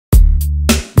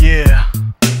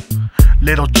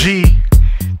Lil G,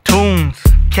 Tunes,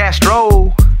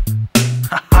 Castro.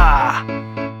 Haha.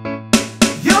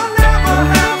 You'll never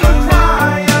have to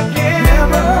cry again.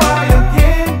 Never cry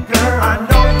again, girl. I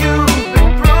know you've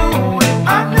been through it.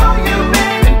 I know you've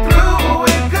been through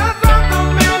it. 'Cause I'm the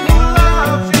man who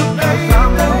loves you, baby.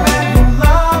 I'm the man who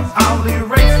loves. I'll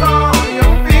erase all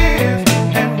your fears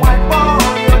and wipe all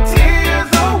your tears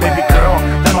away. Baby girl,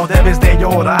 ya no debes de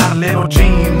llorar. Lil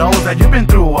G knows that you've been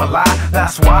through a lot.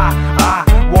 That's why I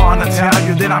wanna tell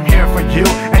you that I'm here for you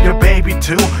and your baby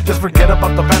too. Just forget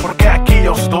about the past porque aquí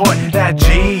yo estoy. That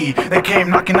G, they came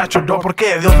knocking at your door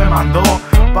porque Dios me mandó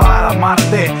para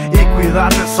amarte y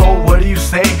cuidarte. So what do you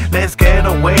say? Let's get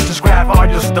away. Just grab all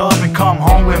your stuff and come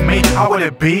home with me. How would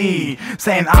it be?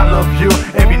 Saying I love you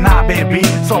every night, baby.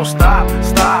 So stop,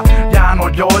 ya no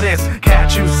llores.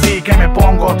 Can't you see que me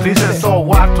pongo triste? So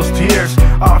wipe those tears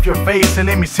off your face and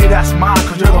let me see that smile.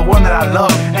 'Cause you're the one that I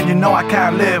love and you know I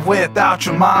can't live without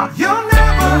you, ma. You'll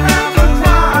never have to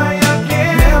cry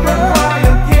again. Never cry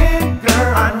again,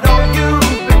 girl. I know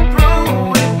you've been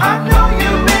through it. I know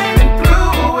you've been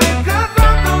through it. 'Cause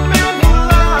I'm the man who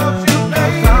loves you,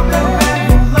 baby. I'm the man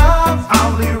who loves.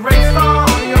 I'll erase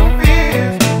all your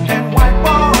fears and wipe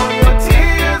all your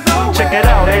tears away. Check it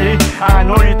out, lady. I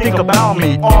know you think about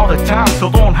me all the time, so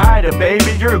don't hide it,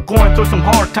 baby. You're going through some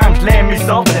hard times, let me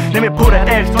solve it. Let me put an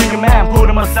X on your man, put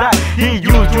him aside. He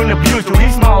used you and abused you,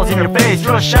 he smiles in your face.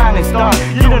 You're a shining star,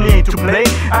 you don't need to play.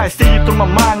 I see you through my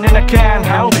mind and I can't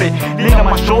help it. Lean on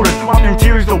my shoulders, wiping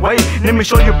tears away. Let me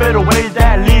show you a better way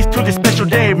that leads to this special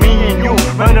day. Me and you,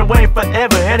 run away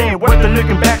forever. It ain't worth it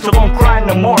looking back, so don't cry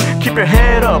no more. Keep your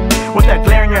head up, with that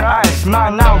glare in your eyes.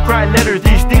 Smile now, cry later,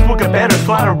 these things will get better.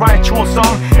 So I write you a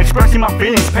song, expressing my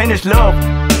feelings, pain is love.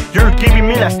 You're giving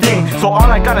me that sting, so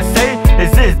all I gotta say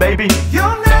is this, baby.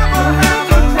 You'll never have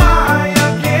to cry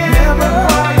again. Never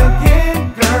cry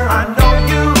again, girl. I know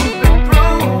you've been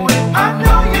through it. I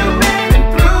know you've been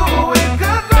through it.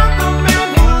 'Cause I'm the man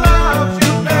who loves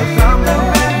you, baby. I'm the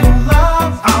man who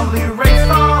loves. I'll erase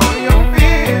all your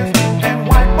fears and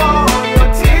wipe all your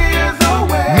tears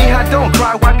away. Mija, don't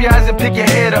cry, wipe your eyes and pick your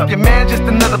head up. Your man just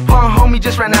another pawn, homie,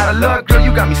 just ran out of luck. Girl,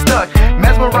 you got me stuck,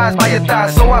 mesmerized by your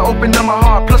thighs. So I opened up my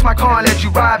heart, plus my car and let you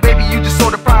ride. Baby, you just so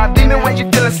deprived, demon what you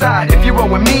feel inside. If you roll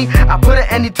with me, I put an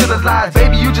end to the lies.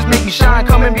 Baby, you just make me shine,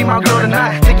 come and be my girl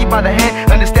tonight. Take you by the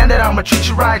hand, understand that I'ma treat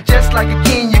you right. Just like a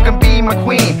king, you can be my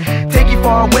queen. Take you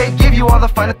far away, give you all the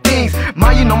finer things.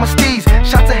 Ma, you know my steez,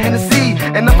 shots of Hennessy.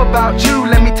 Enough about you,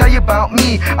 let me tell you about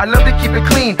me. I love to keep it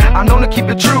clean, I'm known to keep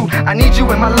it true. I need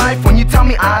you in my life when you tell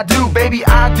me I do. Baby,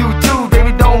 I do too,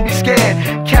 baby, don't be scared.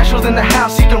 Castro's in the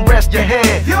house, you can rest your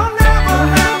head. You'll never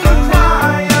have